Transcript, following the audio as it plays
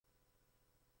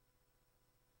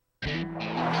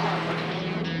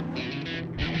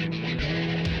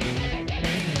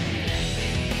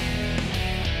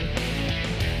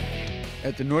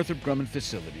At the Northrop Grumman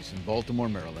facilities in Baltimore,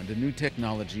 Maryland, a new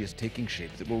technology is taking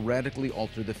shape that will radically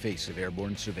alter the face of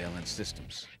airborne surveillance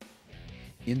systems.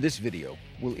 In this video,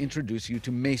 we'll introduce you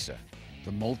to MESA,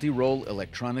 the Multi-Role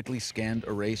Electronically Scanned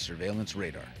Array Surveillance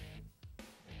Radar.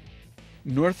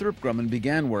 Northrop Grumman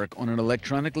began work on an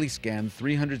electronically scanned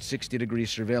 360-degree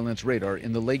surveillance radar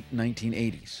in the late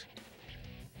 1980s.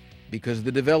 Because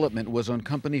the development was on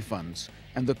company funds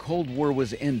and the Cold War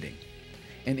was ending,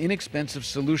 an inexpensive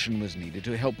solution was needed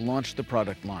to help launch the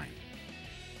product line.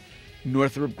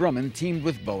 Northrop Grumman teamed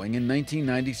with Boeing in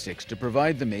 1996 to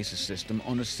provide the MESA system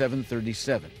on a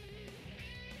 737.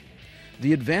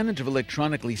 The advantage of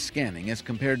electronically scanning as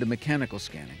compared to mechanical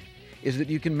scanning is that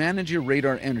you can manage your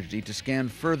radar energy to scan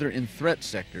further in threat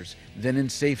sectors than in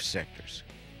safe sectors.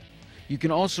 You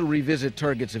can also revisit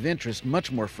targets of interest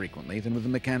much more frequently than with a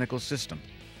mechanical system,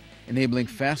 enabling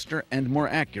faster and more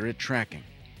accurate tracking.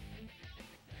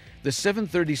 The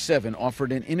 737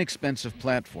 offered an inexpensive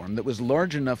platform that was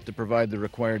large enough to provide the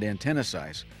required antenna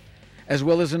size, as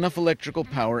well as enough electrical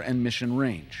power and mission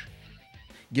range,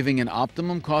 giving an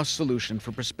optimum cost solution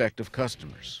for prospective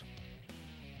customers.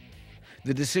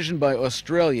 The decision by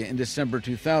Australia in December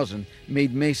 2000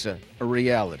 made MESA a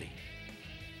reality.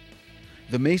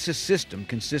 The MESA system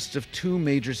consists of two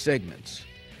major segments: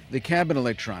 the cabin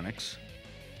electronics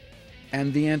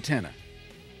and the antenna.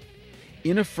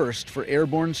 In a first for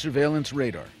airborne surveillance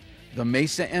radar, the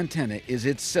MESA antenna is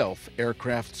itself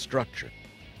aircraft structure.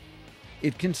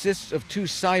 It consists of two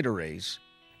side arrays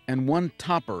and one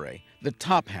top array, the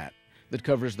top hat, that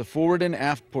covers the forward and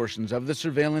aft portions of the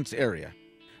surveillance area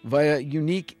via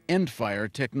unique end-fire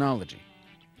technology.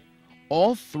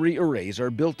 All three arrays are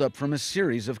built up from a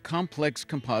series of complex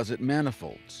composite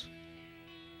manifolds.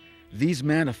 These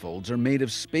manifolds are made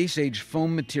of space-age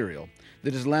foam material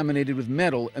that is laminated with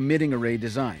metal emitting array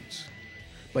designs.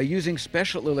 By using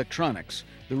special electronics,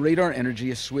 the radar energy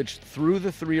is switched through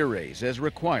the three arrays as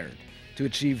required to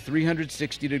achieve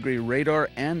 360-degree radar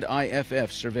and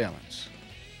IFF surveillance.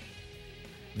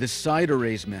 The side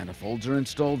arrays manifolds are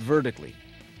installed vertically,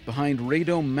 behind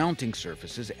radome mounting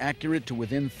surfaces accurate to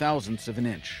within thousandths of an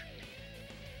inch.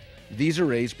 These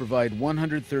arrays provide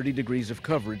 130 degrees of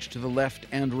coverage to the left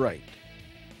and right.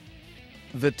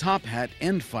 The top hat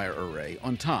end-fire array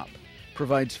on top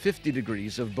provides 50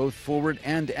 degrees of both forward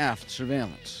and aft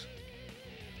surveillance.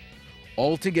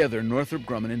 Altogether, Northrop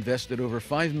Grumman invested over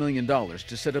 $5 million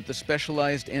to set up the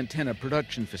specialized antenna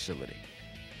production facility.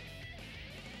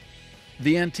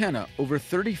 The antenna, over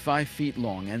 35 feet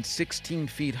long and 16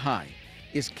 feet high,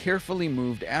 is carefully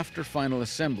moved after final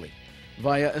assembly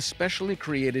via a specially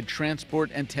created transport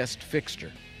and test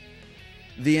fixture.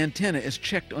 The antenna is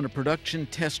checked on a production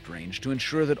test range to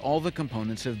ensure that all the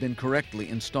components have been correctly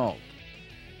installed.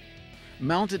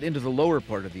 Mounted into the lower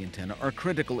part of the antenna are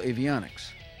critical avionics,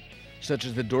 such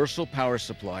as the dorsal power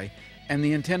supply and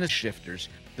the antenna shifters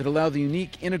that allow the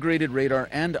unique integrated radar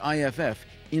and IFF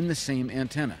in the same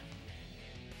antenna.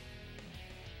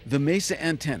 The MESA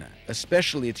antenna,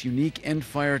 especially its unique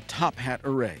end-fire top hat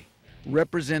array,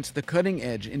 represents the cutting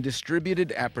edge in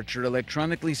distributed aperture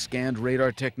electronically scanned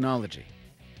radar technology.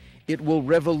 It will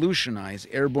revolutionize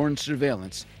airborne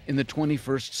surveillance in the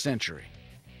 21st century.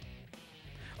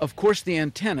 Of course, the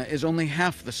antenna is only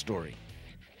half the story.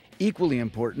 Equally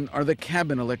important are the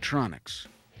cabin electronics.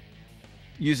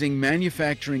 Using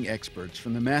manufacturing experts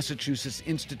from the Massachusetts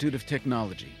Institute of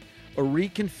Technology, a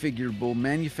reconfigurable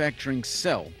manufacturing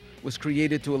cell was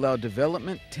created to allow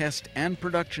development, test, and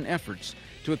production efforts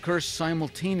to occur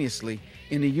simultaneously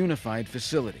in a unified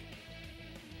facility.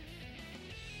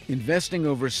 Investing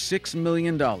over $6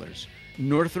 million,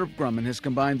 Northrop Grumman has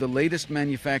combined the latest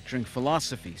manufacturing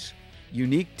philosophies,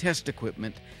 unique test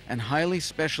equipment, and highly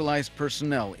specialized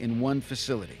personnel in one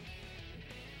facility.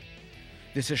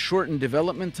 This has shortened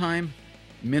development time,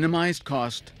 minimized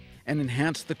cost, and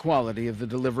enhanced the quality of the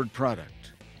delivered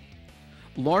product.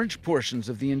 Large portions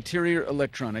of the interior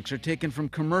electronics are taken from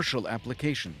commercial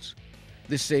applications.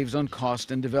 This saves on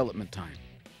cost and development time.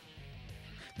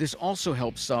 This also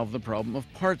helps solve the problem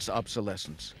of parts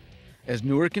obsolescence, as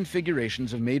newer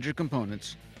configurations of major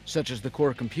components, such as the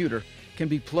core computer, can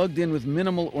be plugged in with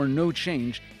minimal or no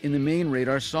change in the main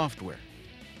radar software.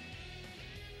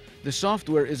 The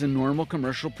software is a normal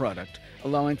commercial product,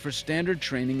 allowing for standard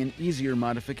training and easier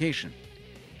modification.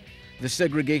 The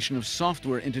segregation of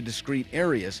software into discrete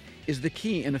areas is the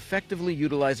key in effectively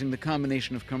utilizing the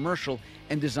combination of commercial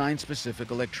and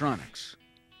design-specific electronics.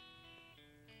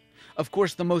 Of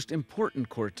course, the most important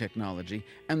core technology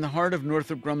and the heart of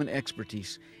Northrop Grumman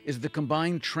expertise is the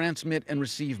combined transmit and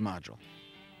receive module.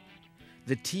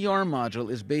 The TR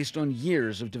module is based on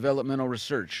years of developmental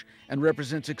research and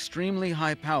represents extremely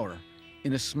high power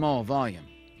in a small volume.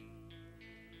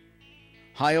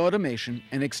 High automation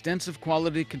and extensive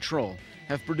quality control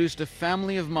have produced a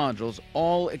family of modules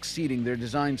all exceeding their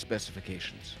design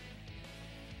specifications.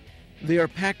 They are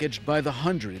packaged by the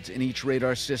hundreds in each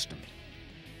radar system.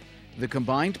 The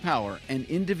combined power and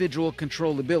individual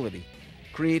controllability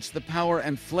creates the power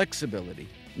and flexibility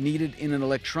needed in an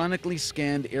electronically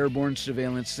scanned airborne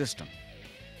surveillance system.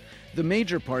 The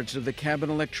major parts of the cabin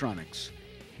electronics,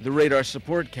 the radar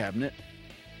support cabinet,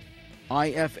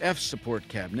 IFF support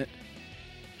cabinet,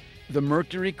 the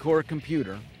Mercury core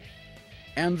computer,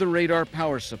 and the radar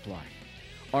power supply,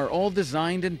 are all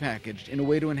designed and packaged in a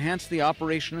way to enhance the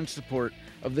operation and support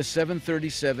of the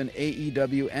 737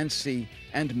 AEW&C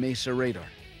and MESA radar.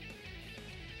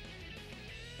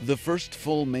 The first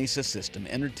full MESA system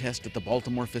entered test at the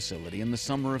Baltimore facility in the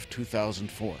summer of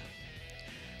 2004.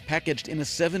 Packaged in a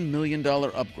 $7 million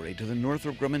upgrade to the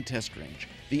Northrop Grumman test range,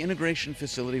 the integration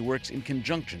facility works in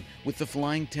conjunction with the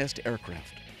flying test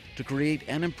aircraft to create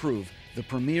and improve the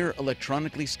premier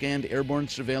electronically scanned airborne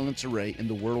surveillance array in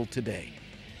the world today.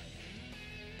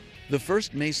 The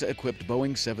first MESA-equipped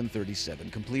Boeing 737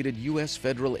 completed U.S.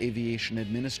 Federal Aviation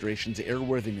Administration's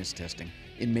airworthiness testing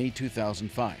in May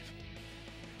 2005.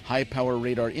 High-power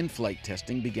radar in-flight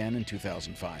testing began in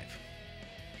 2005.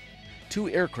 2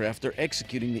 aircraft are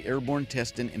executing the airborne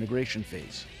test and integration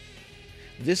phase.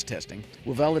 This testing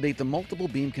will validate the multiple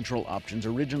beam control options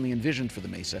originally envisioned for the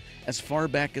MESA as far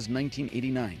back as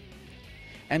 1989,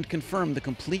 and confirm the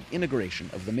complete integration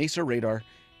of the MESA radar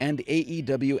and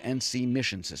AEW&C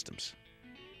mission systems.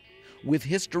 With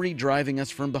history driving us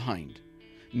from behind,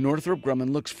 Northrop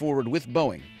Grumman looks forward with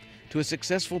Boeing to a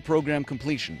successful program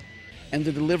completion and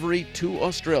the delivery to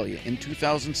Australia in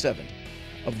 2007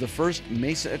 of the first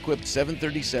MESA-equipped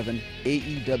 737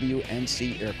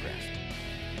 AEW&C aircraft.